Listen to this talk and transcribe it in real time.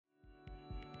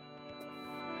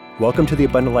Welcome to the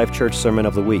Abundant Life Church Sermon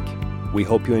of the Week. We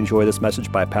hope you enjoy this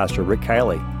message by Pastor Rick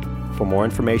Kielley. For more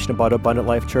information about Abundant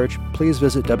Life Church, please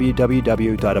visit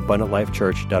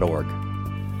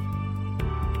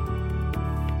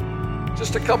www.abundantlifechurch.org.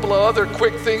 Just a couple of other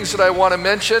quick things that I want to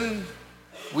mention.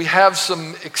 We have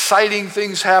some exciting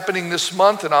things happening this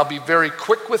month, and I'll be very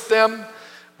quick with them.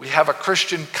 We have a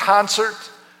Christian concert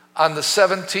on the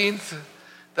 17th.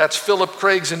 That's Philip,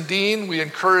 Craigs, and Dean. We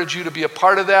encourage you to be a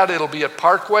part of that. It'll be at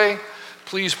Parkway.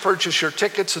 Please purchase your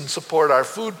tickets and support our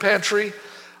food pantry.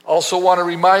 Also want to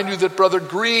remind you that Brother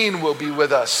Green will be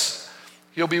with us.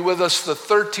 He'll be with us the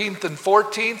 13th and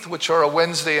 14th, which are a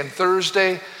Wednesday and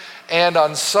Thursday, and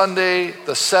on Sunday,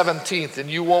 the 17th,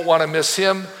 and you won't want to miss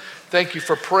him. Thank you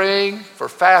for praying, for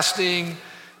fasting,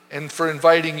 and for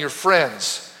inviting your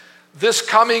friends. This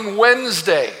coming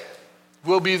Wednesday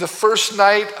will be the first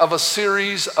night of a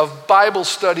series of Bible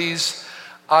studies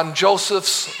on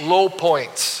Joseph's low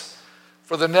points.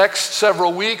 For the next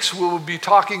several weeks, we will be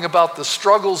talking about the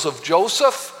struggles of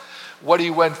Joseph, what he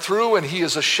went through, and he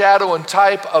is a shadow and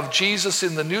type of Jesus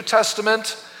in the New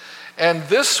Testament. And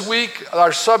this week,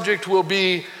 our subject will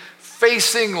be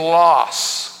facing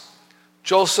loss.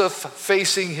 Joseph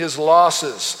facing his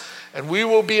losses. And we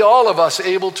will be, all of us,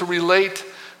 able to relate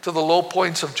to the low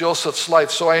points of Joseph's life.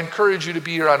 So I encourage you to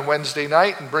be here on Wednesday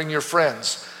night and bring your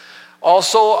friends.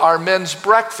 Also, our men's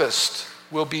breakfast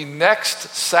will be next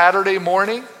Saturday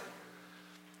morning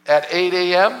at 8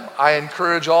 a.m. I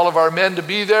encourage all of our men to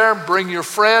be there. Bring your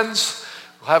friends.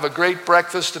 We'll have a great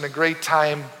breakfast and a great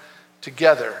time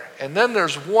together. And then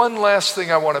there's one last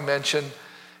thing I want to mention,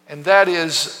 and that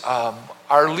is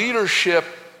our leadership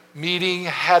meeting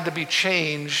had to be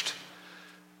changed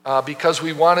because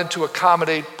we wanted to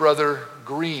accommodate Brother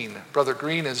Green. Brother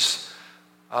Green is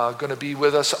going to be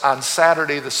with us on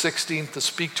Saturday the 16th to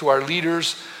speak to our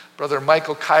leaders. Brother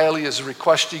Michael Kielley is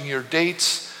requesting your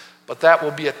dates, but that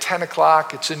will be at 10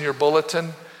 o'clock. It's in your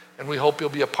bulletin, and we hope you'll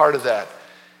be a part of that.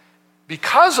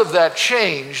 Because of that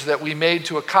change that we made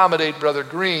to accommodate Brother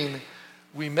Green,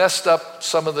 we messed up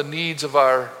some of the needs of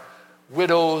our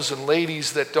widows and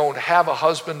ladies that don't have a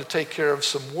husband to take care of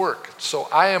some work. So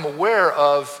I am aware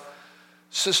of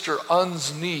Sister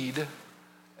Un's need,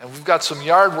 and we've got some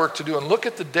yard work to do. And look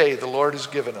at the day the Lord has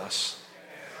given us.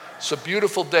 It's a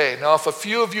beautiful day. Now, if a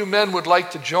few of you men would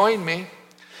like to join me,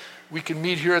 we can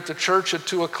meet here at the church at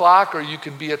 2 o'clock, or you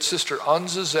can be at Sister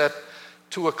Un's at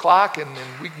 2 o'clock, and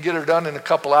we can get her done in a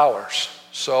couple hours.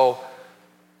 So,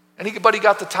 anybody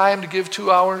got the time to give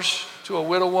 2 hours to a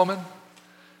widow woman?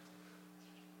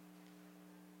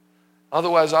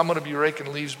 Otherwise, I'm going to be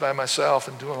raking leaves by myself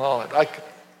and doing all that.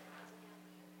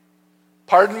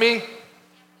 Pardon me?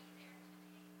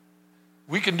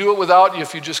 We can do it without you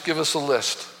if you just give us a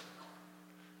list.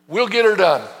 We'll get her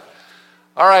done.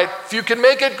 All right, if you can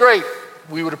make it, great.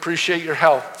 We would appreciate your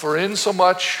help. For in so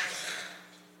much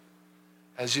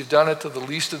as you've done it to the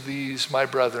least of these, my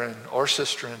brethren or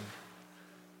sistren,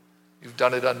 you've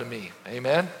done it unto me.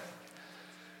 Amen?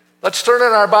 Let's turn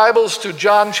in our Bibles to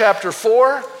John chapter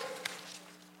 4.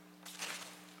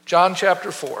 John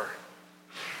chapter 4.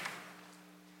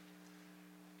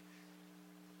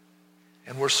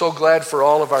 And we're so glad for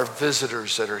all of our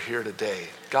visitors that are here today.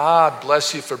 God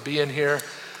bless you for being here.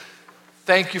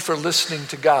 Thank you for listening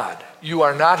to God. You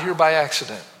are not here by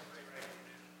accident.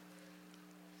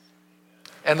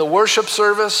 And the worship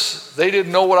service, they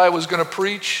didn't know what I was going to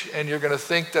preach, and you're going to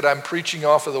think that I'm preaching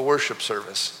off of the worship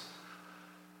service.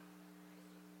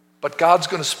 But God's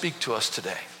going to speak to us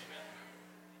today.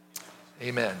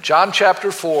 Amen. John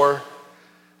chapter 4,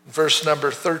 verse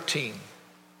number 13.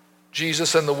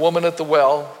 Jesus and the woman at the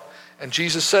well. And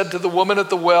Jesus said to the woman at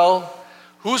the well,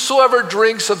 "Whosoever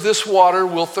drinks of this water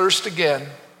will thirst again,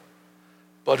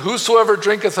 but whosoever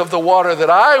drinketh of the water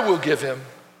that I will give him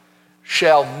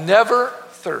shall never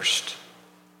thirst.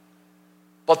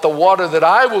 But the water that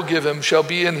I will give him shall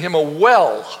be in him a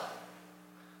well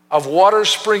of water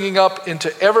springing up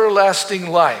into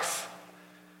everlasting life."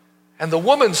 And the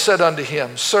woman said unto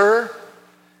him, "Sir,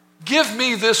 give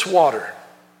me this water,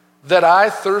 that I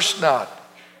thirst not,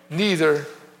 neither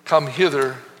come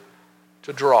hither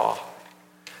to draw."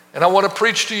 And I want to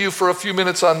preach to you for a few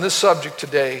minutes on this subject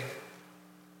today.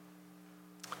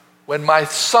 When my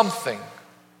something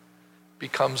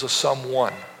becomes a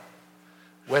someone.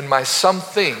 When my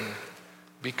something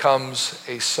becomes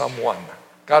a someone.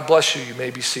 God bless you. You may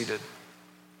be seated.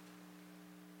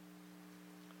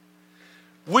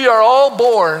 We are all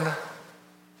born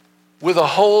with a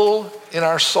hole in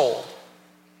our soul.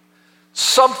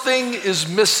 Something is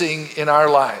missing in our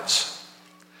lives.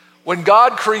 When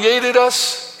God created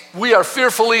us, we are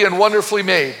fearfully and wonderfully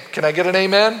made. Can I get an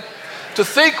amen? To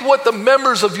think what the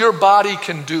members of your body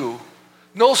can do.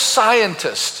 No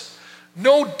scientist,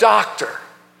 no doctor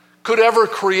could ever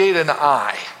create an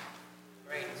eye.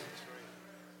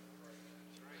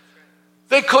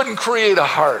 They couldn't create a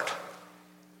heart.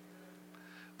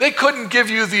 They couldn't give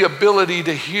you the ability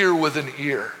to hear with an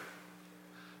ear.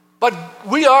 But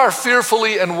we are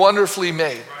fearfully and wonderfully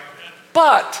made.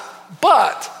 But,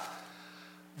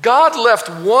 God left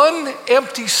one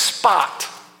empty spot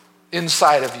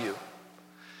inside of you.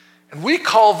 And we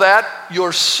call that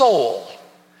your soul.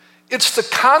 It's the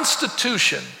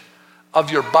constitution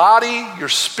of your body, your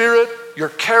spirit, your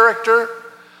character,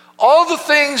 all the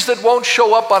things that won't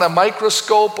show up on a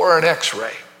microscope or an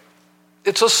x-ray.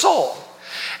 It's a soul.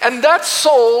 And that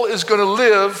soul is going to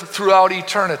live throughout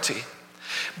eternity.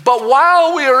 But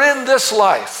while we are in this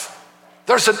life,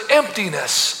 there's an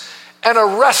emptiness and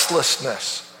a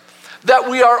restlessness that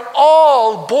we are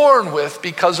all born with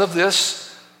because of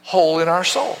this hole in our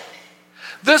soul.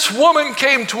 This woman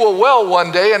came to a well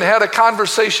one day and had a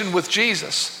conversation with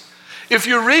Jesus. If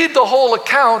you read the whole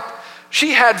account,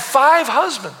 she had 5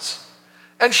 husbands,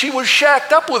 and she was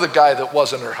shacked up with a guy that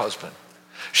wasn't her husband.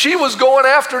 She was going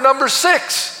after number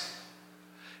 6.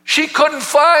 She couldn't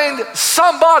find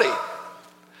somebody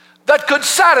that could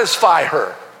satisfy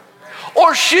her,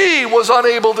 or she was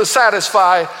unable to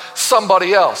satisfy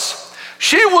somebody else.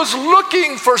 She was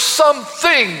looking for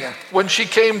something when she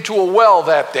came to a well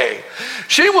that day.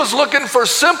 She was looking for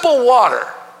simple water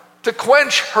to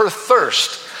quench her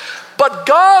thirst. But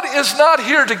God is not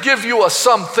here to give you a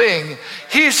something.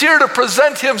 He's here to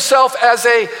present himself as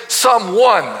a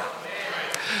someone.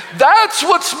 That's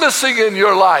what's missing in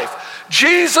your life.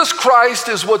 Jesus Christ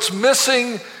is what's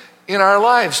missing in our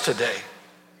lives today.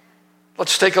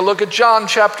 Let's take a look at John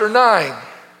chapter 9.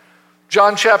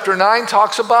 John chapter 9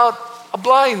 talks about a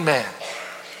blind man.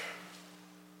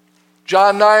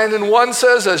 John 9:1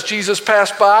 says, as Jesus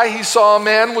passed by, he saw a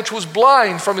man which was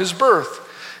blind from his birth.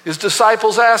 His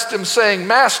disciples asked him, saying,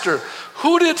 Master,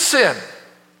 who did sin,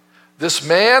 this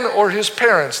man or his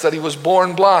parents, that he was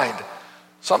born blind?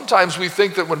 Sometimes we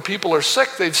think that when people are sick,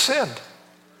 they've sinned.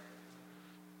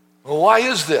 Well, why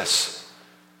is this?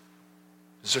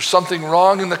 Is there something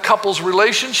wrong in the couple's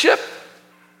relationship?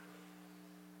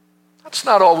 That's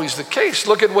not always the case.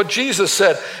 Look at what Jesus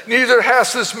said. Neither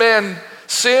has this man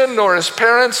sinned nor his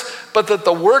parents, but that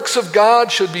the works of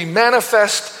God should be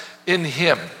manifest in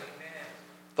him.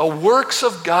 The works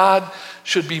of God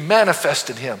should be manifest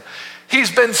in him.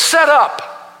 He's been set up.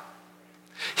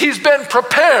 He's been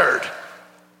prepared.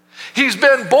 He's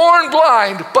been born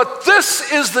blind, but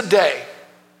this is the day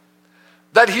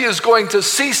that he is going to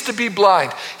cease to be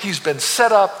blind. He's been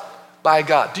set up by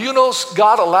God. Do you know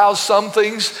God allows some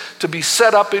things to be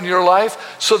set up in your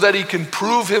life so that he can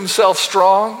prove himself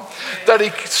strong,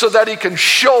 so that he can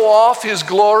show off his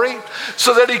glory,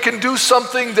 so that he can do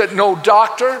something that no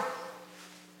doctor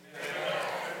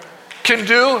can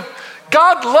do?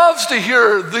 God loves to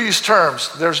hear these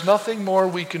terms. There's nothing more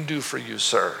we can do for you,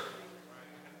 sir.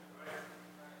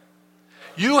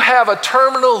 You have a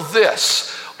terminal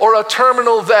this or a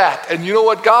terminal that, and you know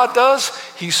what God does?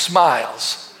 He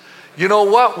smiles. You know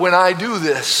what? When I do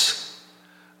this,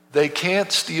 they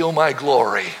can't steal my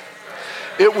glory.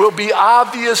 It will be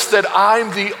obvious that I'm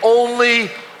the only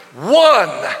one,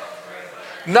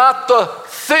 not the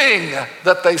thing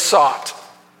that they sought.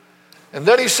 And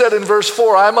then he said in verse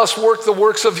 4, I must work the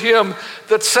works of him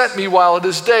that sent me while it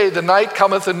is day. The night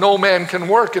cometh and no man can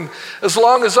work. And as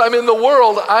long as I'm in the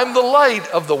world, I'm the light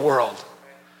of the world.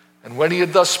 And when he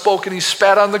had thus spoken, he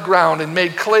spat on the ground and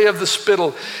made clay of the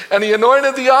spittle. And he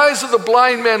anointed the eyes of the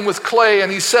blind man with clay.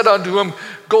 And he said unto him,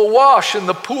 Go wash in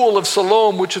the pool of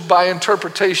Siloam, which by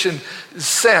interpretation is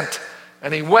sent.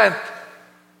 And he went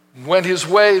his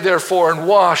way, therefore, and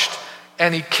washed.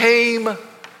 And he came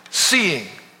seeing.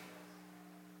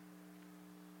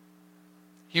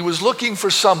 He was looking for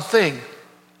something,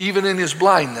 even in his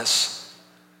blindness.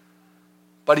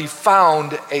 But he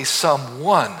found a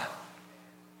someone.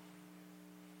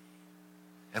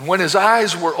 And when his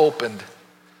eyes were opened,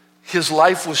 his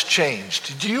life was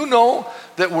changed. Do you know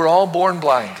that we're all born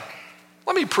blind?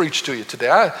 Let me preach to you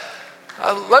today.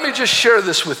 Let me just share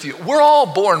this with you. We're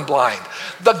all born blind.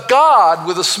 The God,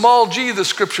 with a small g, the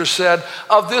scripture said,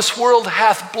 of this world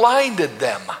hath blinded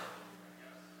them.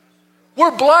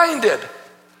 We're blinded.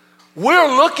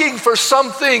 We're looking for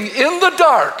something in the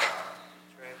dark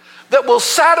that will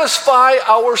satisfy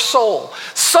our soul,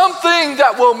 something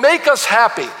that will make us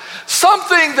happy,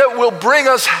 something that will bring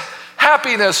us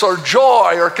happiness or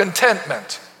joy or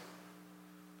contentment.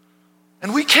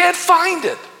 And we can't find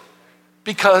it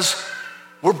because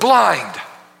we're blind.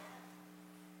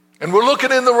 And we're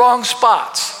looking in the wrong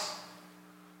spots.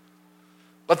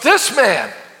 But this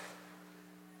man,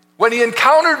 when he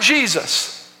encountered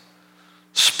Jesus,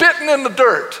 spitting in the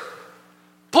dirt,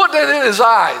 putting it in his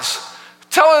eyes,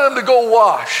 telling him to go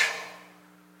wash,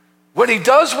 when he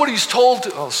does what he's told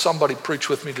to, oh, somebody preach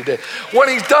with me today. When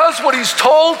he does what he's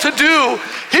told to do,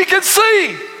 he can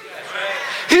see.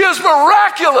 He is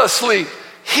miraculously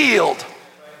healed.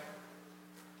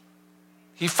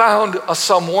 He found a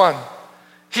someone.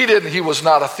 He was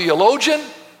not a theologian.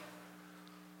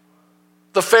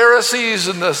 The Pharisees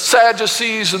and the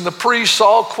Sadducees and the priests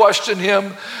all question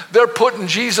him. They're putting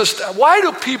Jesus down. Why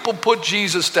do people put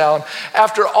Jesus down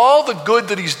after all the good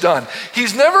that he's done?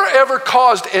 He's never ever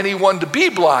caused anyone to be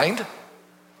blind.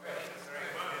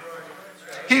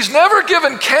 He's never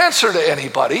given cancer to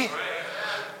anybody.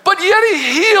 But yet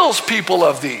he heals people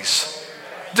of these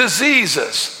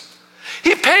diseases.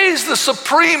 He pays the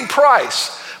supreme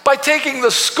price by taking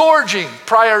the scourging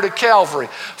prior to Calvary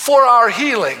for our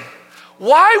healing.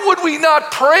 Why would we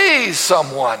not praise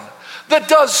someone that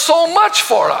does so much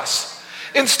for us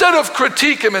instead of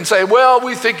critique him and say, well,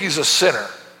 we think he's a sinner.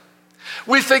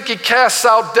 We think he casts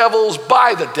out devils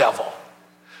by the devil.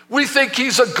 We think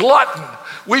he's a glutton.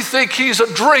 We think he's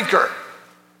a drinker.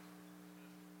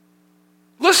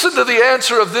 Listen to the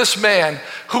answer of this man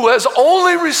who has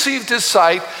only received his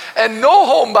sight and no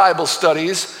home Bible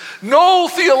studies, no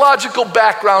theological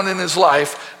background in his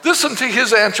life. Listen to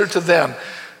his answer to them.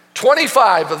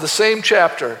 25 of the same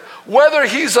chapter. Whether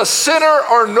he's a sinner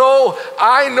or no,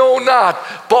 I know not.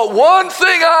 But one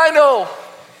thing I know.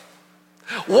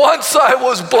 Once I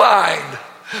was blind,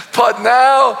 but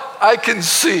now I can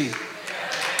see.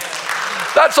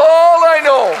 That's all I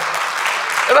know.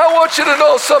 And I want you to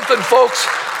know something, folks.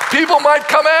 People might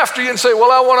come after you and say,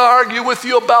 well, I want to argue with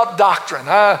you about doctrine.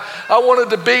 I want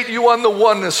to debate you on the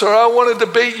oneness, or I want to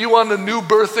debate you on the new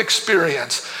birth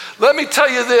experience. Let me tell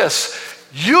you this.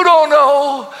 You don't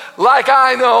know like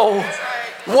I know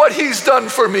what he's done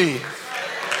for me.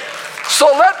 So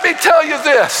let me tell you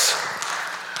this.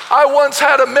 I once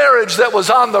had a marriage that was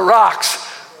on the rocks,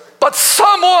 but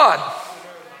someone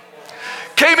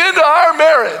came into our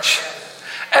marriage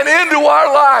and into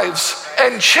our lives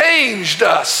and changed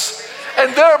us,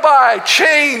 and thereby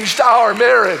changed our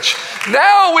marriage.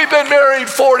 Now we've been married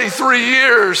 43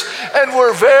 years, and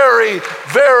we're very,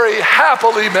 very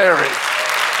happily married.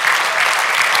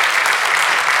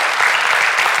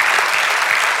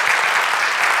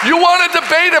 You want to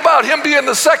debate about him being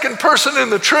the second person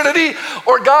in the Trinity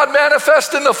or God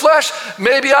manifest in the flesh?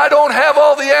 Maybe I don't have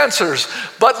all the answers,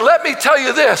 but let me tell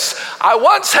you this. I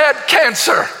once had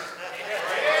cancer.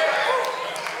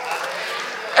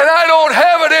 And I don't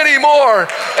have it anymore.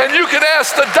 And you can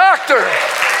ask the doctor.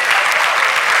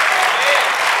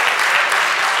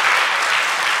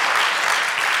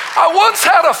 I once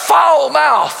had a foul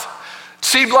mouth. It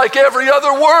seemed like every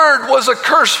other word was a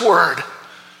curse word.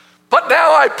 But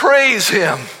now I praise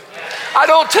him. I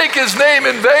don't take his name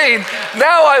in vain.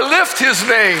 Now I lift his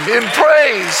name in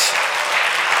praise.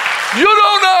 You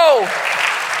don't know.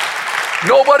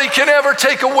 Nobody can ever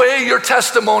take away your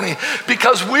testimony,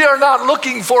 because we are not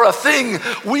looking for a thing.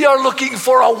 We are looking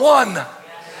for a one.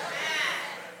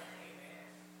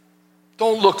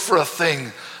 Don't look for a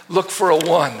thing. Look for a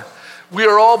one. We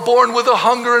are all born with a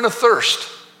hunger and a thirst.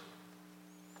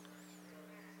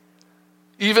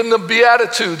 Even the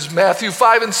Beatitudes, Matthew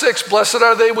 5 and 6, blessed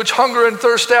are they which hunger and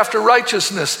thirst after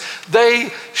righteousness.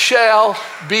 They shall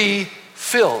be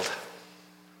filled.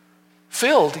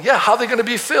 Filled, yeah, how are they going to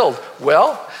be filled?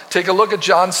 Well, take a look at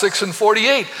John 6 and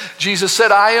 48. Jesus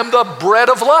said, I am the bread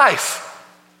of life.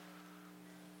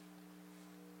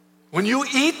 When you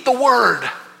eat the word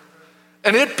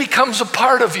and it becomes a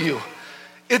part of you,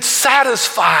 it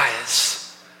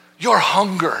satisfies your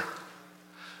hunger.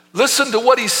 Listen to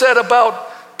what he said about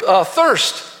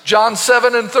thirst. John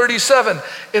 7 and 37.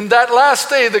 In that last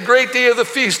day, the great day of the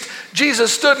feast,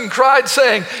 Jesus stood and cried,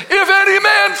 saying, if any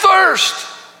man thirst,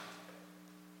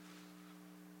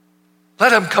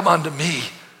 let him come unto me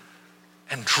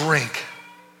and drink.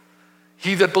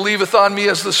 He that believeth on me,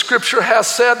 as the scripture hath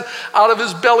said, out of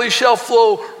his belly shall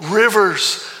flow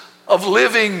rivers of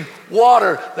living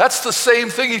water. That's the same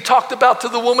thing he talked about to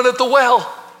the woman at the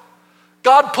well.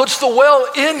 God puts the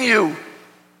well in you.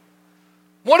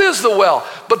 What is the well?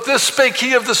 But this spake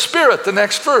he of the Spirit, the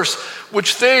next verse,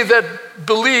 which they that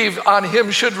believe on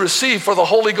him should receive, for the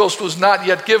Holy Ghost was not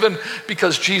yet given,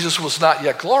 because Jesus was not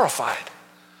yet glorified.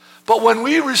 But when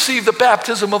we receive the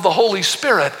baptism of the Holy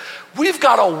Spirit, we've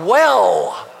got a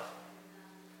well.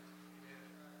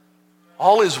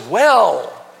 All is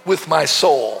well with my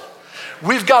soul.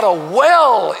 We've got a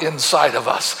well inside of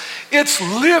us. It's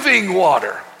living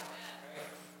water.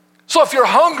 So if you're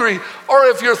hungry or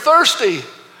if you're thirsty,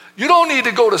 you don't need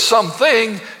to go to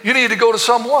something, you need to go to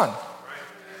someone.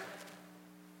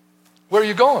 Where are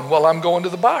you going? Well, I'm going to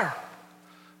the bar.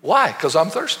 Why? Because I'm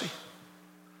thirsty.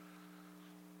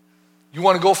 You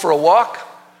want to go for a walk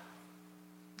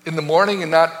in the morning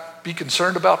and not be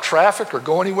concerned about traffic or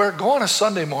go anywhere? Go on a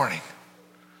Sunday morning.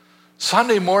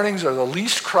 Sunday mornings are the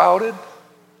least crowded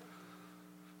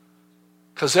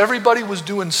because everybody was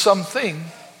doing something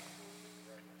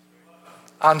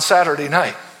on Saturday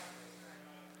night.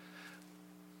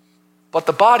 But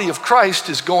the body of Christ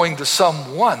is going to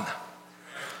someone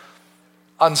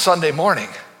on Sunday morning,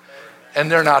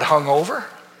 and they're not hungover,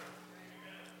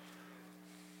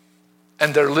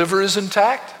 and their liver is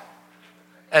intact,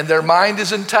 and their mind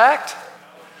is intact.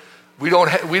 We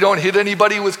don't hit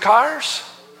anybody with cars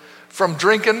from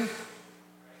drinking,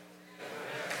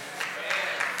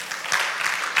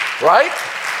 right?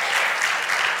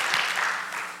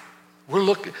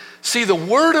 See, the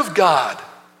Word of God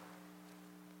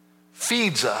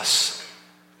feeds us,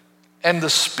 and the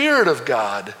Spirit of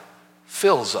God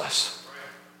fills us.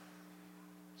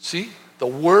 See, the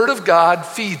Word of God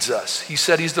feeds us. He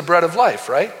said He's the bread of life,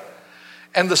 right?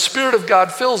 And the Spirit of God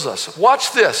fills us.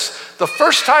 Watch this. The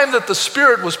first time that the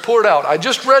Spirit was poured out, I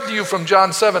just read to you from John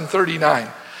 7:39.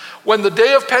 When the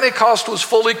day of Pentecost was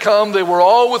fully come, they were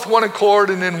all with one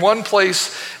accord and in one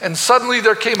place, and suddenly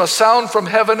there came a sound from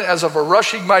heaven as of a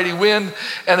rushing mighty wind,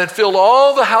 and it filled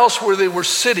all the house where they were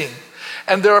sitting.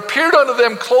 And there appeared unto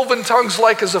them cloven tongues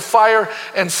like as of fire,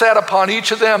 and sat upon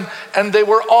each of them, and they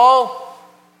were all...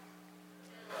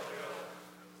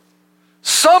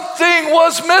 Something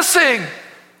was missing.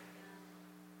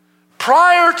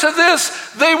 Prior to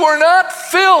this, they were not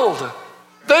filled.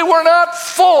 They were not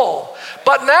full.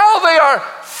 But now they are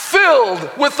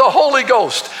filled with the Holy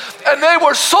Ghost. And they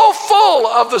were so full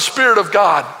of the Spirit of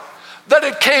God that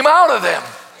it came out of them.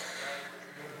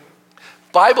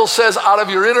 Bible says, out of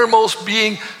your innermost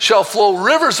being shall flow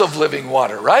rivers of living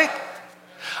water, right?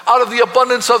 Out of the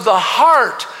abundance of the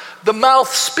heart, the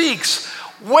mouth speaks.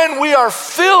 When we are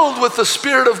filled with the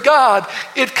Spirit of God,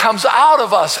 it comes out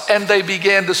of us, and they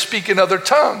began to speak in other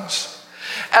tongues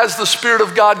as the Spirit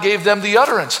of God gave them the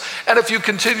utterance. And if you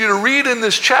continue to read in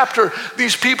this chapter,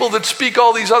 these people that speak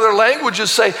all these other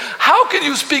languages say, how can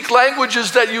you speak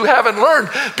languages that you haven't learned?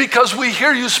 Because we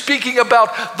hear you speaking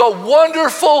about the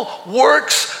wonderful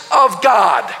works of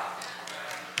God.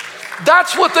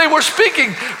 That's what they were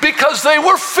speaking, because they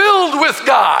were filled with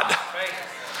God.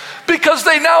 Because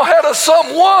they now had a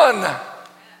someone,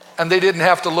 and they didn't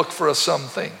have to look for a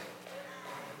something.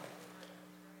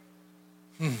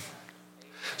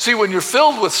 See, when you're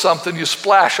filled with something, you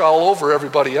splash all over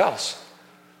everybody else.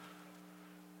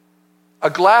 A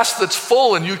glass that's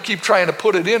full and you keep trying to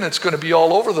put it in, it's going to be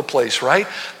all over the place, right?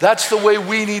 That's the way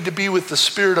we need to be with the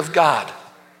Spirit of God.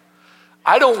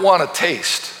 I don't want to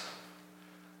taste.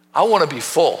 I want to be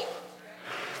full.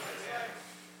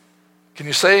 Can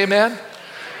you say amen?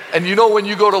 And you know, when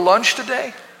you go to lunch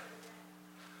today,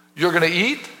 you're going to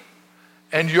eat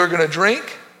and you're going to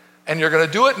drink and you're going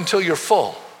to do it until you're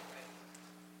full.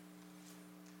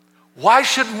 Why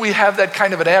shouldn't we have that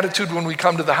kind of an attitude when we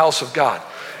come to the house of God?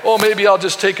 Oh, maybe I'll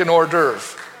just take an hors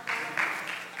d'oeuvre.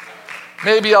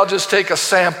 Maybe I'll just take a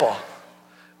sample.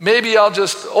 Maybe I'll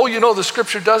just, the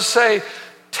scripture does say,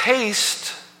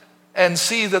 taste and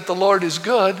see that the Lord is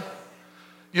good.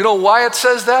 You know why it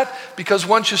says that? Because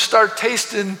once you start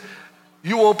tasting,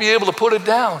 you won't be able to put it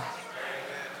down.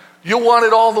 You'll want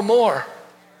it all the more.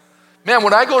 Man,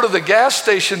 when I go to the gas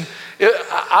station,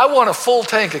 I want a full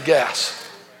tank of gas.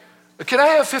 Can I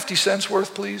have 50 cents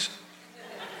worth, please?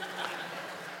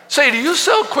 Say, do you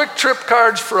sell Quick Trip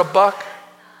cards for $1?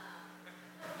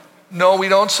 No, we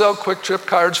don't sell Quick Trip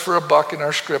cards for $1 in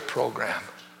our script program.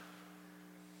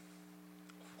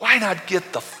 Why not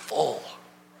get the full?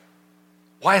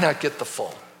 Why not get the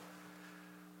full?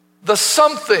 The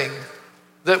something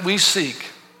that we seek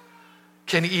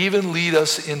can even lead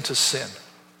us into sin.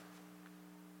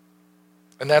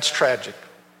 And that's tragic.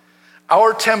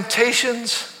 Our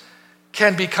temptations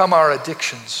can become our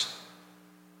addictions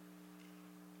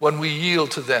when we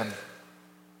yield to them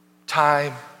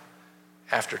time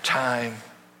after time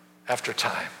after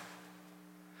time.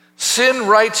 Sin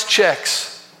writes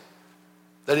checks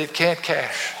that it can't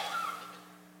cash.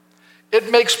 It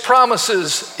makes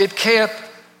promises it can't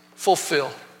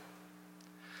fulfill.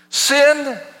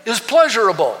 Sin is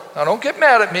pleasurable. Now don't get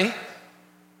mad at me.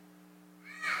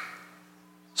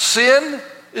 Sin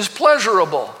is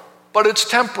pleasurable, but it's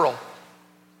temporal.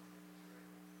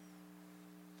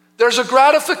 There's a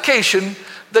gratification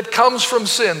that comes from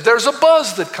sin. There's a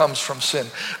buzz that comes from sin.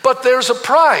 But there's a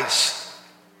price.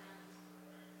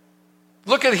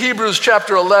 Look at Hebrews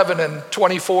chapter 11 and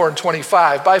 24 and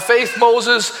 25. By faith,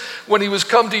 Moses, when he was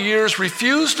come to years,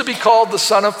 refused to be called the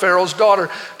son of Pharaoh's daughter,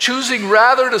 choosing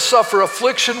rather to suffer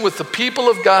affliction with the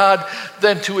people of God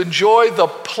than to enjoy the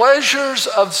pleasures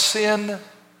of sin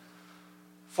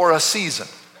for a season.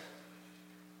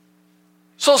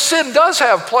 So sin does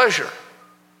have pleasure,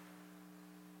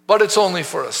 but it's only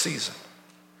for a season.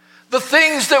 The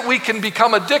things that we can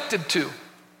become addicted to,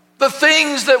 the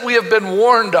things that we have been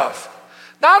warned of,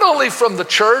 not only from the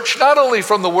church, not only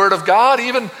from the Word of God,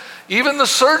 even the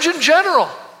Surgeon General.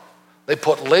 They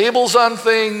put labels on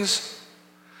things.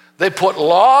 They put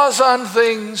laws on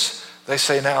things. They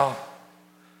say, now,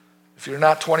 if you're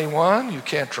not 21, you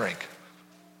can't drink.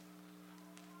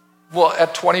 Well,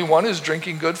 at 21, is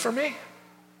drinking good for me?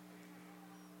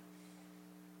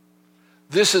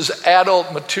 This is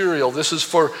adult material. This is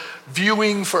for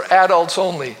viewing for adults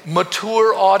only,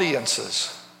 mature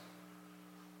audiences.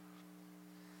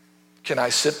 Can I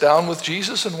sit down with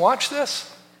Jesus and watch this?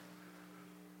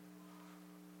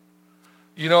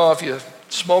 You know, if you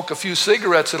smoke a few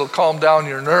cigarettes, it'll calm down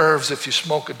your nerves. If you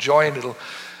smoke a joint, it'll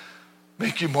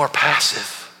make you more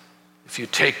passive. If you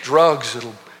take drugs,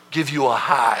 it'll give you a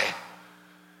high.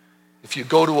 If you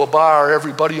go to a bar,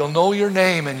 everybody will know your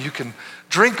name and you can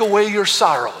drink away your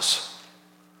sorrows.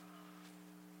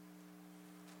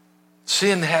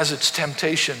 Sin has its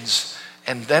temptations,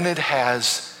 and then it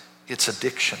has its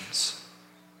addictions.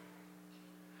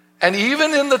 And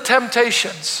even in the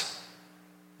temptations,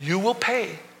 you will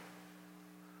pay.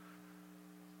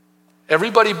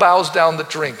 Everybody bows down that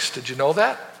drinks. Did you know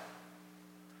that?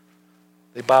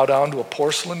 They bow down to a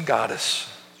porcelain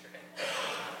goddess.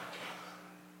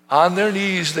 On their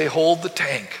knees, they hold the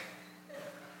tank.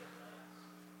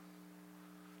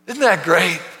 Isn't that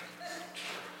great?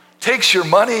 Takes your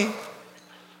money,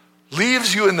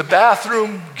 leaves you in the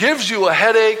bathroom, gives you a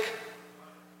headache.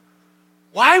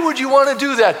 Why would you want to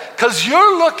do that? Because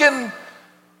you're looking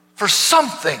for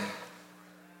something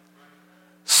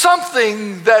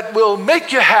that will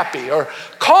make you happy or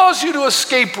cause you to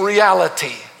escape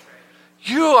reality.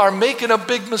 You are making a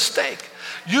big mistake.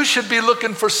 You should be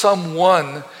looking for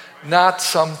someone, not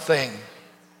something.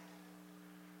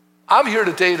 I'm here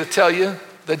today to tell you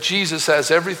that Jesus has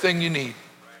everything you need.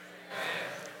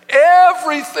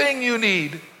 Everything you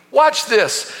need. Watch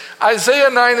this. Isaiah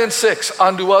 9 and 6.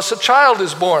 Unto us a child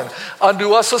is born.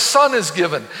 Unto us a son is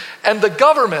given. And the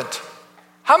government.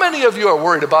 How many of you are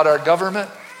worried about our government?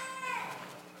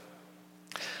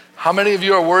 How many of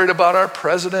you are worried about our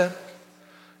president?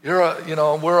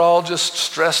 We're all just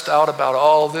stressed out about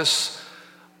all this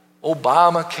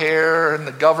Obamacare and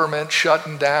the government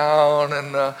shutting down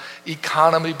and the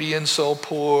economy being so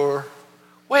poor.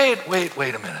 Wait a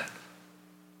minute.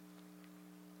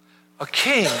 A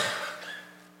king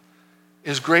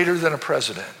is greater than a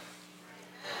president.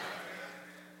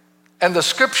 And the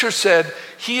scripture said,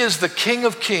 he is the King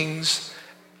of kings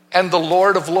and the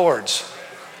Lord of lords.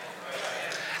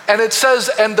 And it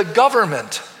says, and the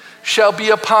government shall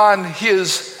be upon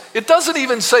his, it doesn't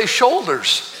even say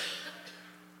shoulders.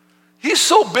 He's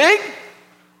so big,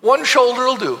 one shoulder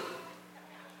will do.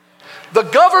 The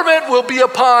government will be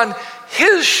upon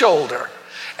his shoulder,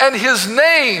 and his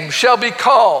name shall be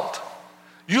called.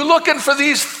 You looking for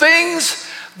these things?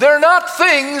 They're not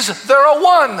things, they're a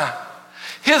one.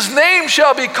 His name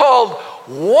shall be called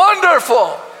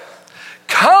Wonderful,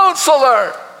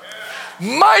 Counselor,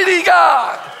 Mighty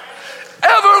God,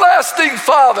 Everlasting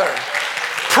Father,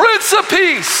 Prince of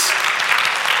Peace.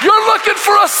 You're looking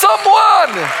for a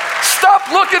someone.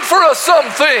 Stop looking for a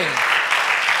something.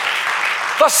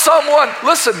 The someone.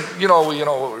 Listen, you know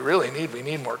what we really need? We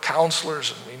need more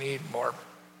counselors, and we need more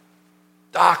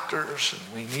doctors, and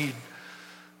we need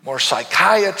more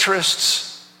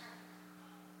psychiatrists.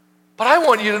 But I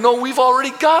want you to know we've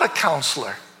already got a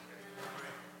counselor.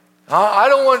 I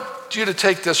don't want you to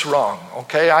take this wrong,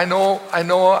 okay? I know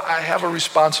I have a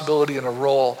responsibility and a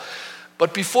role,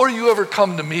 but before you ever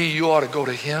come to me, you ought to go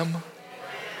to him.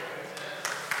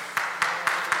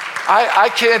 I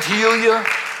can't heal you.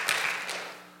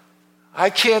 I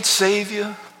can't save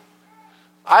you.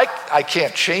 I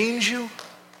can't change you.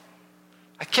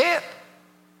 I can't.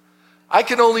 I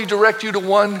can only direct you to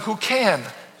one who can.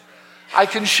 I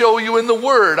can show you in the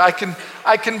Word. I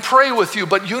can pray with you,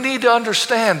 but you need to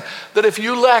understand that if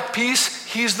you lack peace,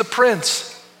 he's the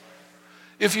Prince.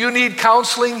 If you need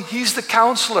counseling, he's the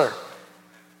counselor.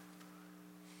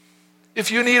 If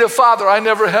you need a father, I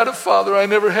never had a father. I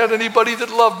never had anybody that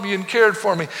loved me and cared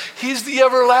for me. He's the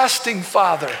everlasting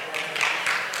Father.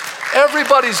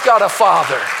 Everybody's got a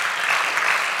father.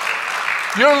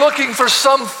 You're looking for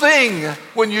something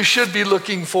when you should be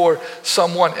looking for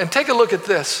someone. And take a look at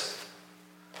this.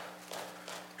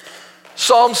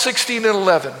 Psalm 16 and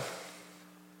 11.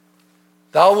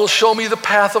 Thou wilt show me the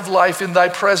path of life. In thy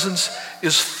presence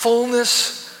is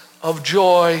fullness of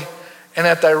joy, and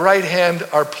at thy right hand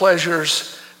are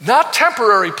pleasures, not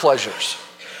temporary pleasures,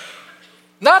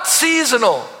 not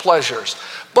seasonal pleasures,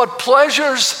 but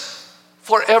pleasures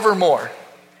forevermore.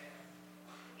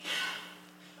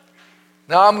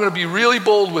 Now I'm going to be really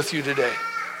bold with you today.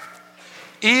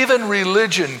 Even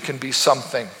religion can be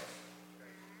something.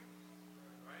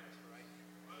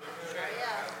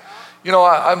 You know,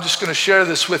 I'm just going to share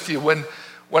this with you. When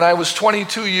I was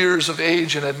 22 years of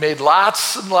age and had made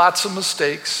lots and lots of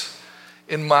mistakes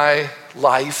in my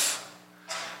life,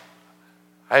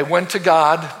 I went to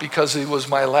God because He was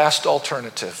my last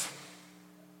alternative.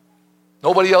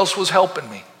 Nobody else was helping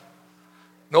me.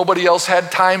 Nobody else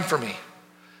had time for me.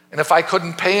 And if I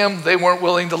couldn't pay them, they weren't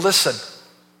willing to listen.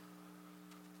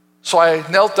 So I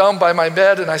knelt down by my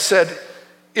bed and I said,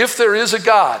 if there is a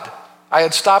God, I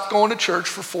had stopped going to church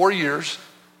for 4 years.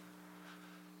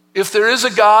 If there is a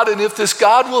God, and if this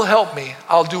God will help me,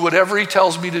 I'll do whatever He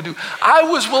tells me to do. I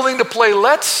was willing to play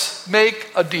let's make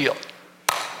a deal.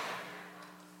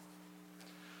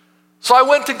 So I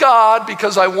went to God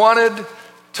because I wanted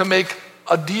to make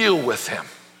a deal with Him.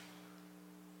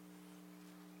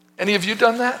 Any of you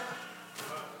done that?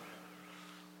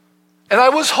 And I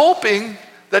was hoping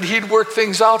that He'd work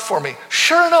things out for me.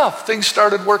 Sure enough, things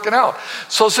started working out.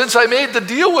 So since I made the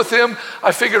deal with Him,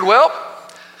 I figured, well,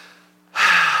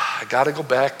 I got to go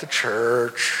back to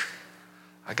church.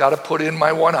 I got to put in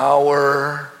my 1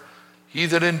 hour. He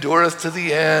that endureth to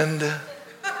the end.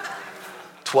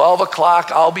 12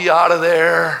 o'clock, I'll be out of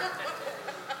there.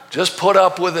 Just put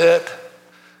up with it.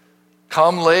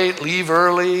 Come late, leave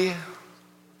early.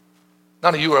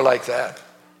 None of you are like that.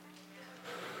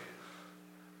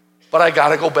 But I got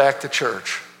to go back to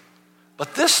church.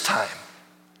 But this time,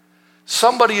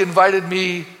 somebody invited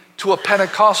me to a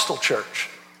Pentecostal church.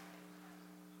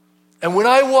 And when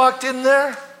I walked in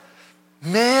there,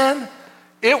 man,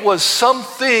 it was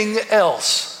something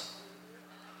else.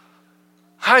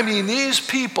 I mean, these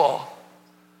people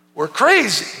were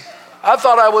crazy. I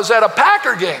thought I was at a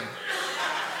Packer game.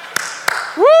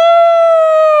 Woo!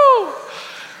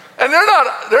 And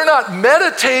they're not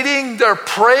meditating, they're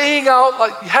praying out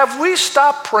loud. Have we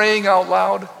stopped praying out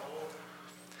loud?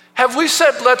 Have we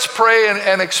said, let's pray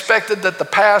and expected that the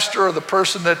pastor or the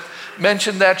person that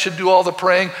mentioned that should do all the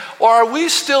praying? Or are we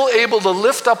still able to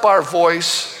lift up our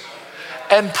voice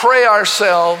and pray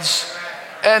ourselves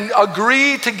and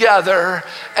agree together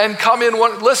and come in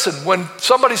one? Listen, when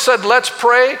somebody said, let's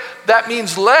pray, that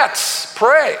means let's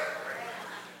pray.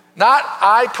 Not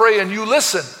I pray and you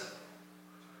listen.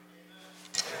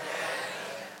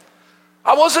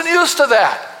 I wasn't used to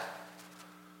that.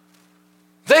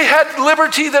 They had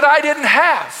liberty that I didn't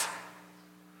have.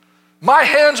 My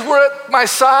hands were at my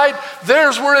side,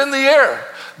 theirs were in the air.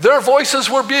 Their voices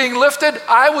were being lifted,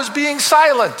 I was being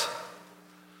silent.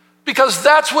 Because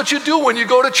that's what you do when you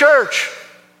go to church.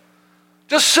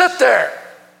 Just sit there,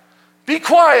 be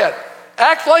quiet,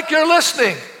 act like you're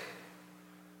listening.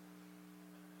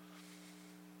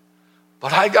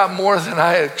 But I got more than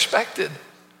I expected.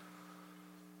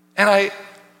 And I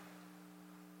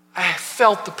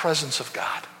felt the presence of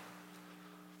God.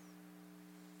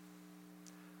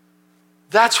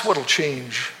 That's what'll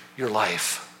change your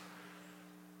life.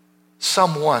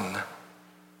 Someone,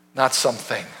 not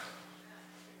something.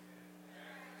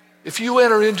 If you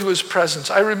enter into His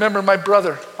presence, I remember my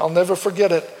brother, I'll never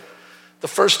forget it. The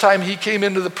first time he came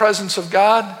into the presence of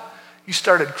God, he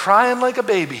started crying like a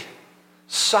baby,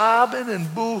 sobbing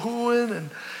and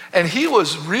boo-hooing, and he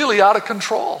was really out of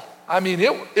control. I mean,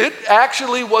 it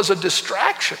actually was a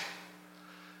distraction.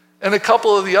 And a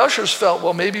couple of the ushers felt,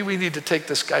 well, maybe we need to take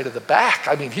this guy to the back.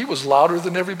 I mean, he was louder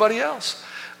than everybody else.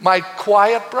 My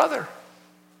quiet brother.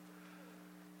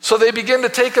 So they begin to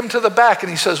take him to the back, and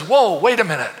he says, whoa, wait a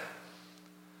minute.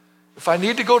 If I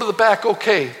need to go to the back,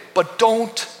 okay, but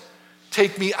don't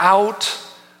take me out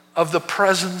of the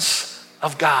presence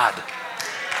of God.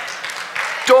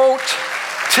 Don't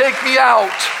take me out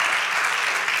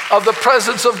of the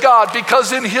presence of God,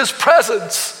 because in His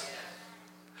presence,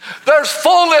 there's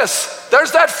fullness.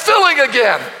 There's that filling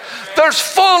again. There's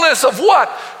fullness of what?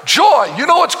 Joy. You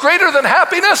know what's greater than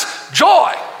happiness?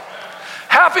 Joy.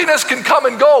 Happiness can come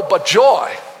and go, but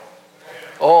joy,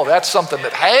 oh, that's something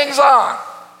that hangs on.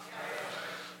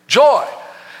 Joy.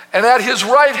 And at His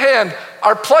right hand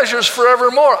are pleasures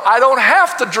forevermore. I don't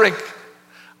have to drink.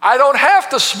 I don't have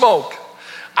to smoke.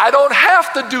 I don't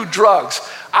have to do drugs.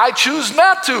 I choose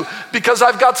not to because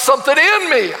I've got something in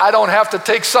me. I don't have to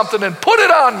take something and put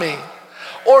it on me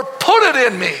or put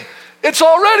it in me. It's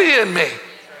already in me.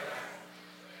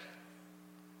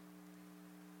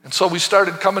 And so we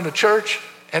started coming to church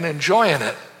and enjoying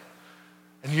it.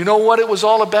 And you know what it was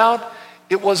all about?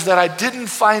 It was that I didn't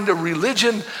find a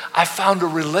religion, I found a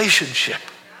relationship.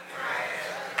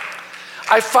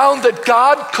 I found that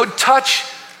God could touch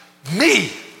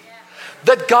me,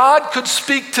 that God could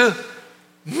speak to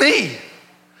me,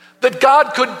 that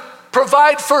God could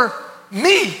provide for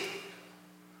me.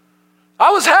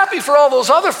 I was happy for all those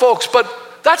other folks, but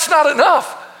that's not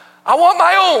enough. I want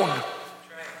my own.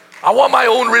 I want my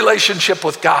own relationship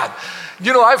with God.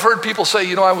 You know, I've heard people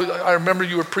say, I remember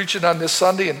you were preaching on this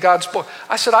Sunday and God spoke.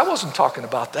 I said, I wasn't talking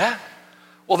about that.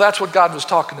 Well, that's what God was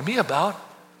talking to me about.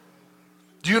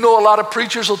 Do you know a lot of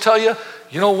preachers will tell you,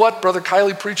 you know what, Brother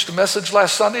Kielley preached a message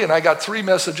last Sunday and I got 3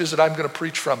 messages that I'm going to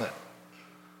preach from it.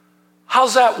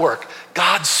 How's that work?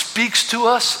 God speaks to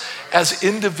us as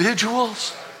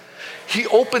individuals. He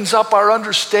opens up our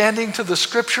understanding to the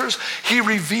scriptures. He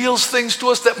reveals things to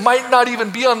us that might not even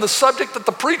be on the subject that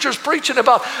the preacher's preaching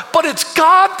about, but it's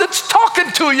God that's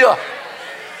talking to you.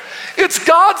 It's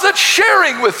God that's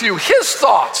sharing with you his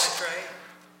thoughts.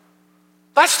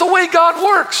 That's the way God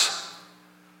works.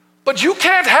 But you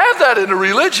can't have that in a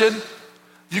religion.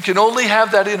 You can only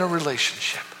have that in a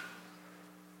relationship.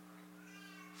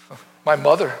 My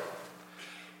mother,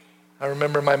 I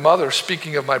remember my mother,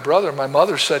 speaking of my brother, my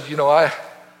mother said, I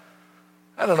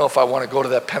don't know if I want to go to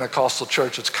that Pentecostal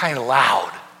church. It's kind of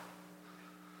loud.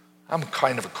 I'm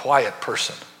kind of a quiet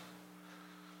person.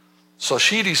 So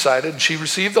she decided, and she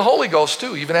received the Holy Ghost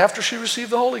too, even after she received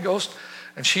the Holy Ghost,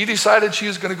 and she decided she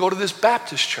was going to go to this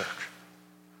Baptist church.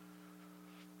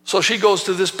 So she goes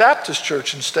to this Baptist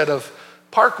church instead of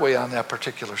Parkway on that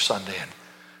particular Sunday.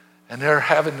 And they're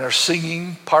having their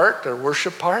singing part, their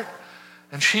worship part.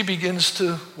 And she begins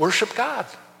to worship God.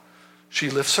 She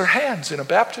lifts her hands in a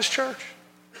Baptist church.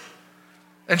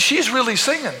 And she's really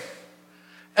singing.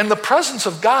 And the presence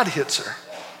of God hits her.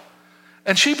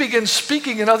 And she begins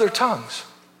speaking in other tongues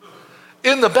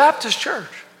in the Baptist church.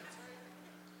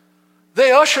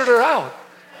 They ushered her out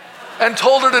and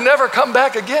told her to never come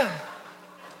back again.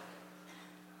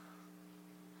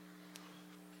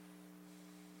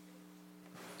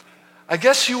 I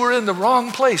guess you were in the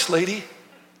wrong place, lady.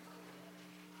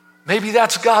 Maybe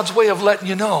that's God's way of letting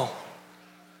you know.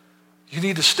 You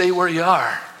need to stay where you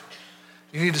are.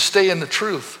 You need to stay in the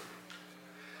truth.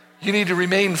 You need to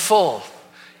remain full.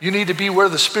 You need to be where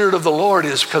the Spirit of the Lord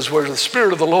is, because where the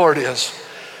Spirit of the Lord is,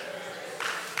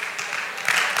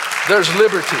 there's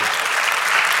liberty.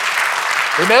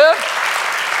 Amen?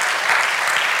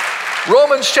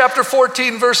 Romans chapter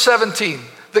 14, verse 17.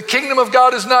 The kingdom of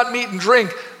God is not meat and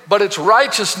drink, but it's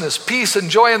righteousness, peace, and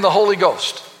joy in the Holy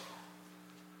Ghost.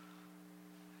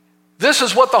 This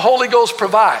is what the Holy Ghost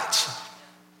provides.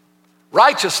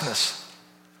 Righteousness,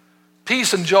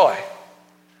 peace, and joy.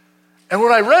 And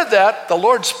when I read that, the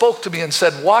Lord spoke to me and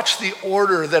said, watch the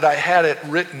order that I had it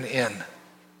written in.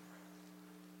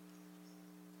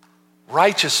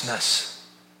 Righteousness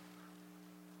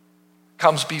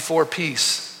comes before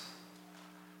peace,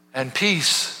 and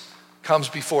peace comes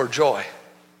before joy.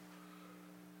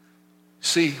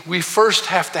 See, we first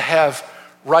have to have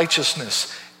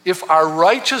righteousness. If our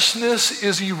righteousness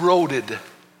is eroded,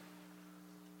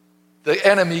 the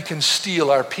enemy can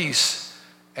steal our peace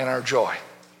and our joy.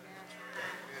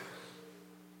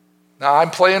 Now,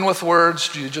 I'm playing with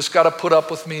words. You just got to put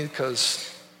up with me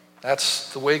because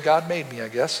that's the way God made me, I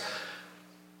guess.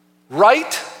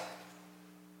 Right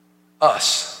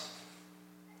us.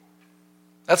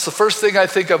 That's the first thing I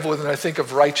think of when I think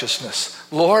of righteousness.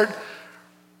 Lord,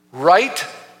 right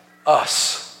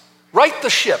us. Right the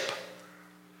ship.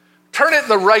 Turn it in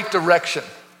the right direction.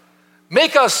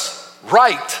 Make us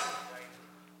right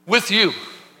with you.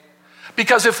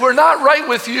 Because if we're not right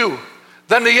with you,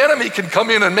 then the enemy can come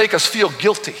in and make us feel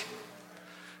guilty,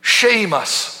 shame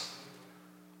us,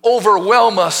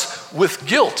 overwhelm us with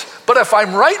guilt. But if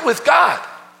I'm right with God,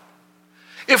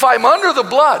 if I'm under the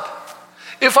blood,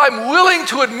 if I'm willing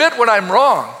to admit when I'm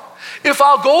wrong, if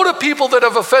I'll go to people that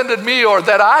have offended me or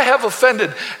that I have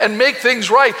offended and make things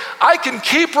right, I can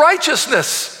keep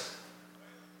righteousness.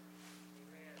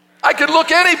 I can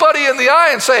look anybody in the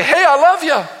eye and say, hey, I love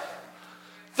you.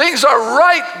 Things are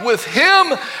right with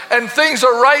him and things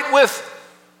are right with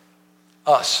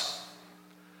us.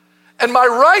 And my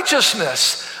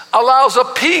righteousness allows a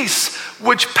peace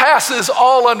which passes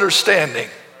all understanding.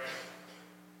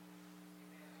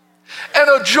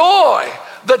 And a joy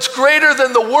that's greater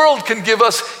than the world can give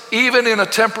us, even in a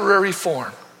temporary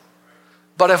form.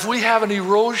 But if we have an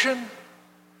erosion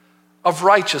of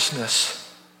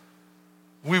righteousness,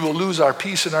 we will lose our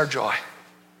peace and our joy.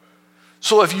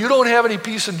 So if you don't have any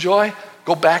peace and joy,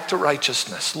 go back to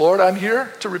righteousness. Lord, I'm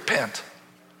here to repent.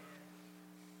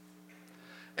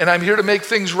 And I'm here to make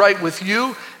things right with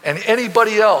you and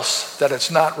anybody else that it's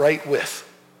not right with.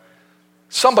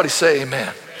 Somebody say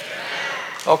amen. Amen.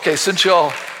 Okay, since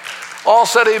y'all all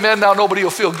said amen, now nobody will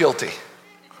feel guilty.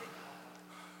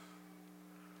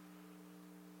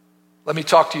 Let me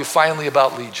talk to you finally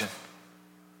about Legion.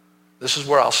 This is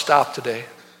where I'll stop today.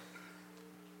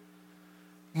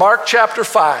 Mark chapter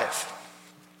 5.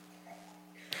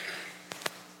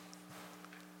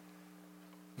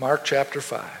 Mark chapter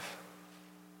 5.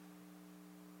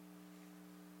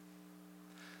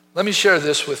 Let me share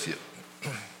this with you.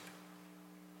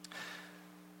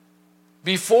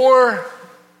 Before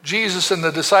Jesus and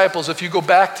the disciples, if you go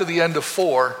back to the end of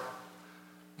 4,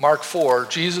 Mark 4,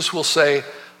 Jesus will say,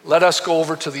 let us go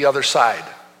over to the other side.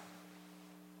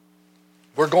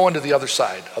 We're going to the other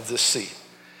side of this sea.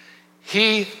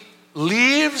 He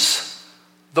leaves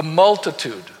the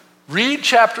multitude. Read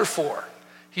chapter 4.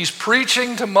 He's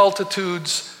preaching to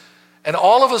multitudes, and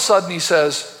all of a sudden he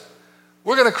says,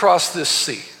 we're going to cross this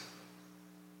sea.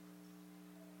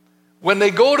 When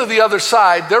they go to the other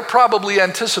side, they're probably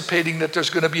anticipating that there's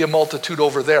going to be a multitude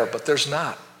over there, but there's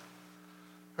not.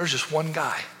 There's just one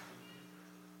guy.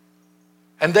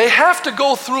 And they have to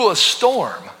go through a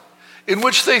storm in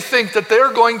which they think that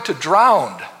they're going to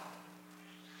drown.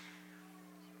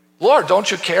 Lord, don't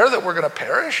you care that we're going to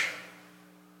perish?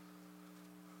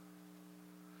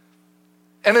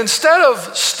 And instead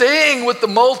of staying with the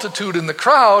multitude in the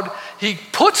crowd, he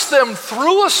puts them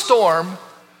through a storm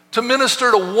to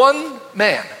minister to one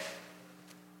man.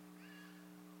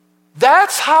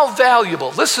 That's how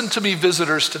valuable. Listen to me,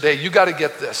 visitors, today. You got to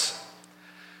get this.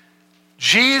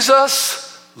 Jesus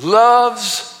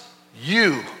loves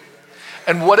you.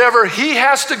 And whatever he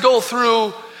has to go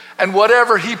through and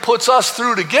whatever he puts us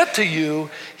through to get to you,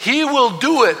 he will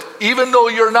do it even though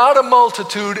you're not a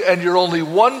multitude and you're only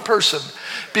one person,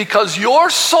 because your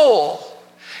soul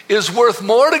is worth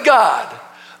more to God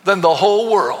than the whole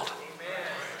world.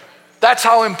 That's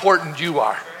how important you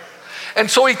are. And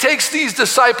so he takes these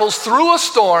disciples through a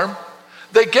storm.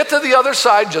 They get to the other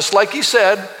side, just like he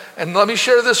said. And let me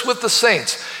share this with the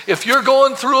saints. If you're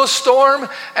going through a storm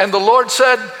and the Lord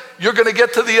said, you're going to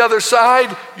get to the other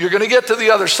side, you're going to get to the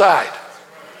other side.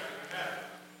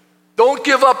 Don't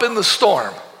give up in the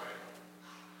storm.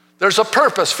 There's a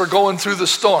purpose for going through the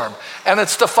storm, and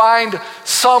it's to find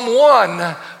someone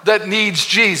that needs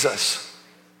Jesus.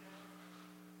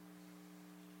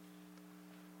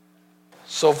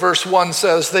 So verse 1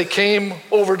 says, they came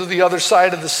over to the other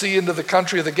side of the sea into the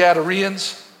country of the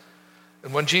Gadareans.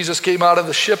 And when Jesus came out of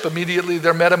the ship, immediately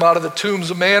there met him out of the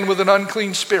tombs a man with an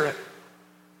unclean spirit.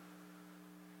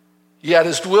 He had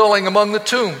his dwelling among the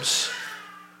tombs.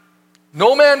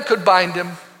 No man could bind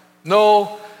him,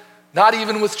 no, not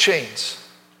even with chains.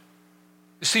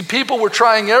 You see, people were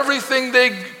trying everything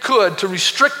they could to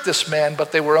restrict this man,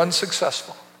 but they were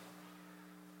unsuccessful.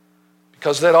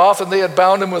 Because that often they had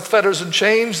bound him with fetters and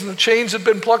chains, and the chains had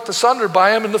been plucked asunder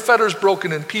by him, and the fetters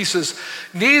broken in pieces.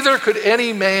 Neither could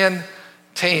any man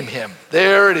tame him.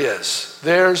 There it is.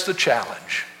 There's the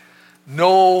challenge.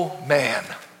 No man.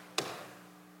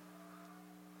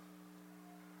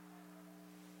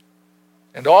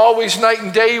 And always night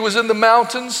and day he was in the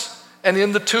mountains and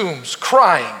in the tombs,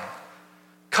 crying,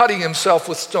 cutting himself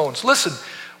with stones. Listen,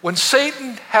 when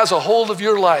Satan has a hold of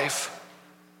your life,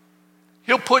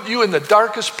 he'll put you in the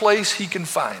darkest place he can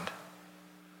find.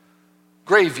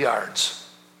 Graveyards.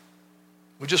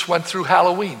 We just went through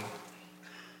Halloween.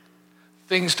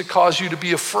 Things to cause you to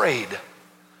be afraid.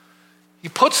 He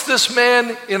puts this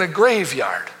man in a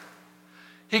graveyard.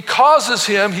 He causes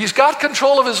him, he's got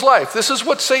control of his life. This is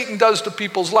what Satan does to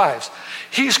people's lives.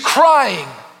 He's crying.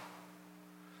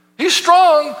 He's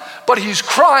strong, but he's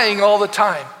crying all the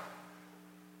time.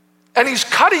 And he's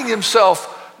cutting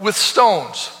himself with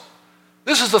stones.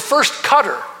 This is the first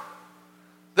cutter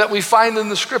that we find in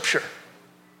the scripture.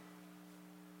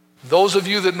 Those of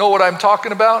you that know what I'm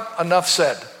talking about, enough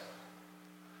said.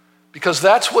 Because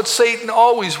that's what Satan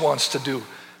always wants to do.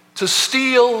 To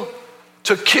steal,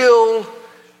 to kill,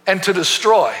 and to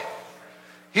destroy.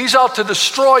 He's out to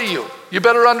destroy you. You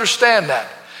better understand that.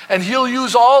 And he'll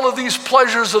use all of these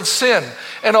pleasures of sin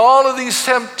and all of these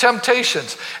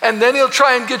temptations. And then he'll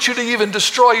try and get you to even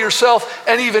destroy yourself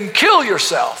and even kill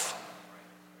yourself.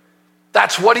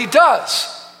 That's what he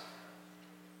does.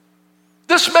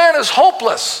 This man is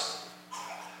hopeless.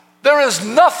 There is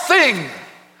nothing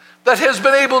that has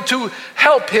been able to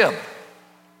help him.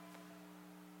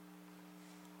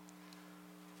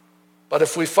 But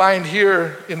if we find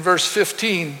here in verse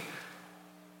 15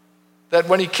 that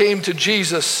when he came to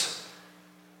Jesus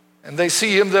and they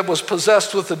see him that was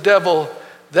possessed with the devil,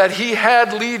 that he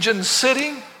had legions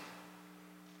sitting,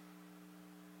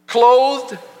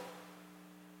 clothed,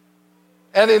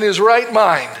 and in his right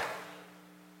mind.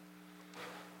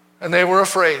 And they were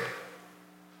afraid.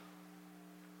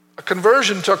 A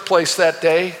conversion took place that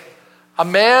day. A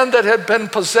man that had been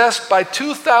possessed by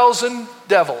 2,000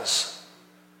 devils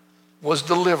was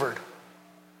delivered. You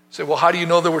say, well, how do you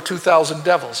know there were 2,000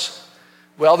 devils?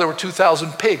 Well, there were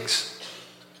 2,000 pigs.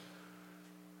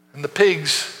 And the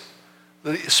pigs,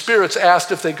 the spirits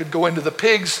asked if they could go into the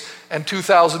pigs, and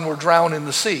 2,000 were drowned in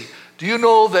the sea. Do you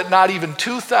know that not even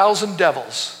 2,000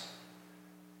 devils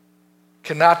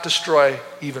cannot destroy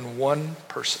even one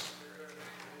person?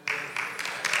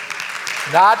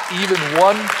 Not even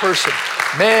one person.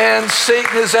 Man,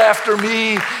 Satan is after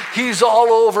me. He's all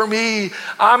over me.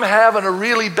 I'm having a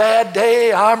really bad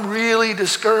day. I'm really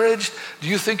discouraged. Do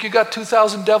you think you got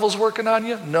 2,000 devils working on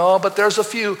you? No, but there's a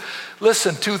few.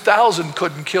 Listen, 2,000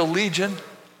 couldn't kill Legion.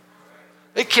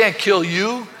 They can't kill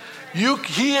you.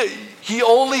 He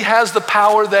only has the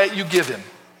power that you give him.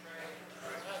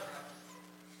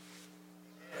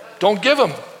 Don't give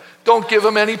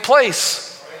him any place.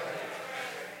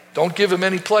 Don't give him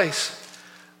any place.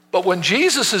 But when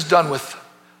Jesus is done with,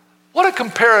 what a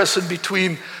comparison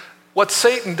between what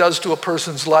Satan does to a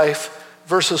person's life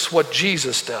versus what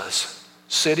Jesus does.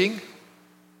 Sitting,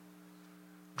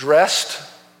 dressed,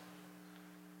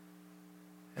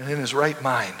 and in his right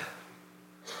mind.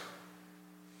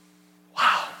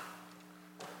 Wow.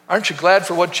 Aren't you glad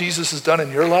for what Jesus has done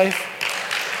in your life?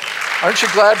 Aren't you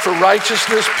glad for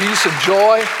righteousness, peace, and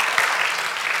joy?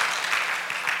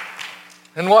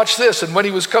 And watch this. And when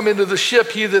he was come into the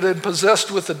ship, he that had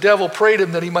possessed with the devil prayed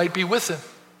him that he might be with him.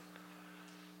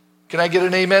 Can I get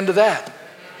an amen to that? Amen.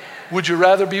 Would you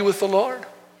rather be with the Lord?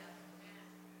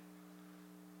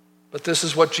 But this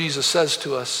is what Jesus says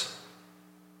to us.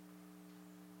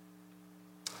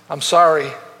 I'm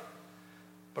sorry,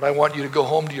 but I want you to go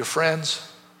home to your friends.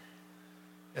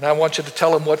 And I want you to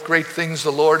tell them what great things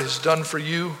the Lord has done for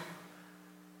you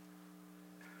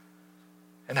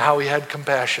and how he had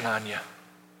compassion on you.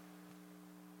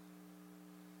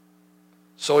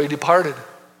 So he departed,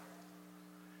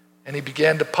 and he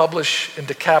began to publish in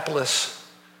Decapolis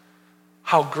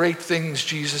how great things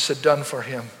Jesus had done for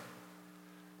him.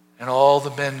 And all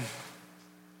the men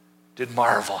did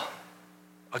marvel.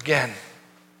 Again,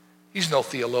 he's no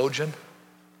theologian.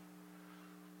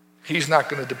 He's not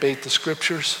going to debate the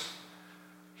scriptures.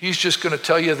 He's just going to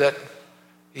tell you that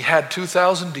he had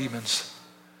 2,000 demons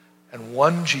and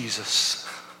one Jesus.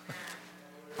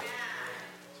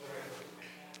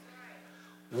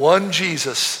 One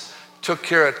Jesus took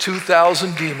care of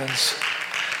 2,000 demons.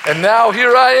 And now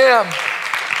here I am.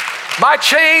 My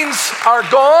chains are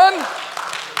gone.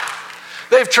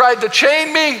 They've tried to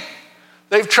chain me.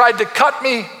 They've tried to cut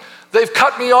me. They've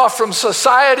cut me off from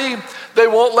society. They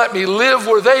won't let me live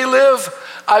where they live.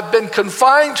 I've been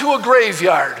confined to a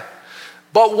graveyard.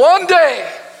 But one day,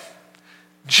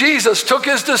 Jesus took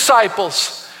his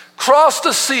disciples, crossed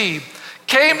the sea,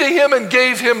 came to him and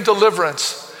gave him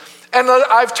deliverance. And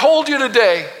I've told you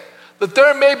today that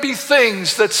there may be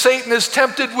things that Satan has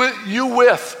tempted you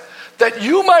with that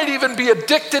you might even be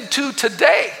addicted to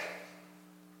today.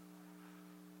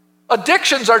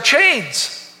 Addictions are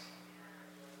chains.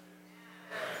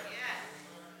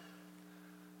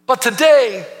 But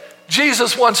today,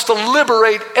 Jesus wants to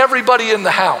liberate everybody in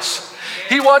the house.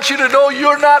 He wants you to know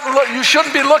you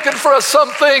shouldn't be looking for a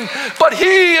something, but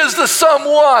he is the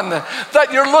someone that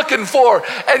you're looking for.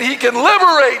 And he can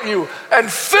liberate you and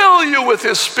fill you with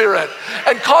his Spirit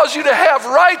and cause you to have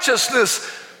righteousness,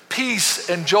 peace,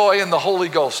 and joy in the Holy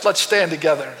Ghost. Let's stand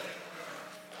together.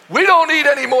 We don't need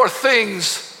any more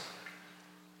things.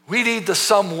 We need the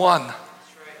someone.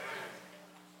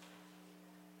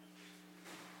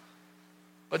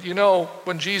 But you know,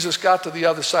 when Jesus got to the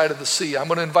other side of the sea, I'm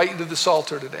going to invite you to this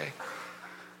altar today.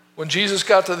 When Jesus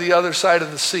got to the other side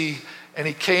of the sea and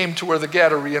he came to where the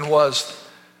Gadarene was,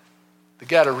 the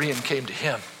Gadarene came to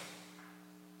him.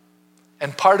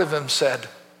 And part of him said,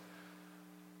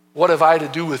 "What have I to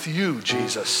do with you,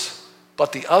 Jesus?"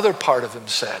 But the other part of him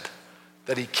said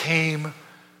that he came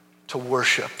to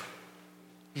worship.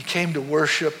 He came to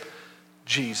worship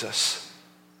Jesus.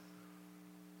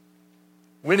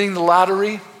 Winning the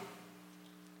lottery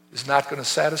is not going to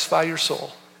satisfy your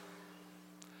soul.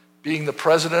 Being the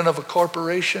president of a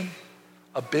corporation,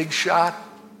 a big shot,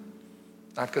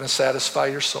 not going to satisfy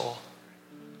your soul.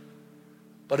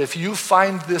 But if you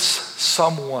find this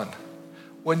someone,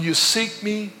 when you seek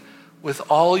me with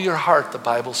all your heart, the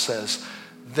Bible says,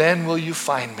 then will you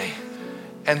find me.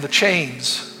 And the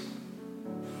chains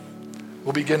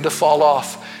will begin to fall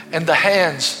off. And the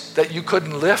hands that you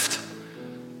couldn't lift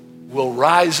will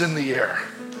rise in the air.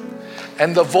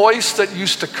 And the voice that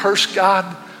used to curse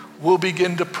God will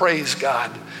begin to praise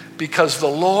God, because the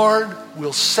Lord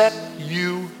will set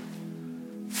you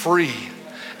free.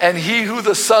 And he who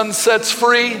the Son sets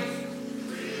free,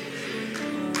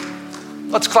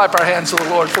 let's clap our hands to the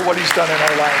Lord for what he's done in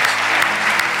our lives.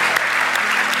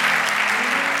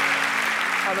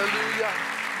 Hallelujah.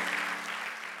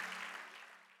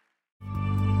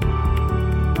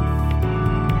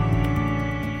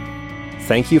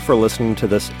 Thank you for listening to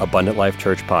this Abundant Life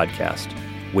Church podcast.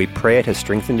 We pray it has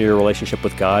strengthened your relationship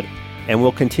with God and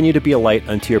will continue to be a light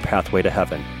unto your pathway to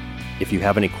heaven. If you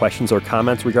have any questions or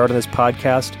comments regarding this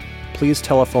podcast, please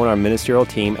telephone our ministerial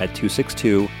team at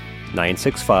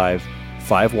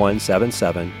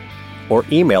 262-965-5177 or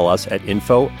email us at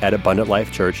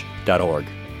info@abundantlifechurch.org.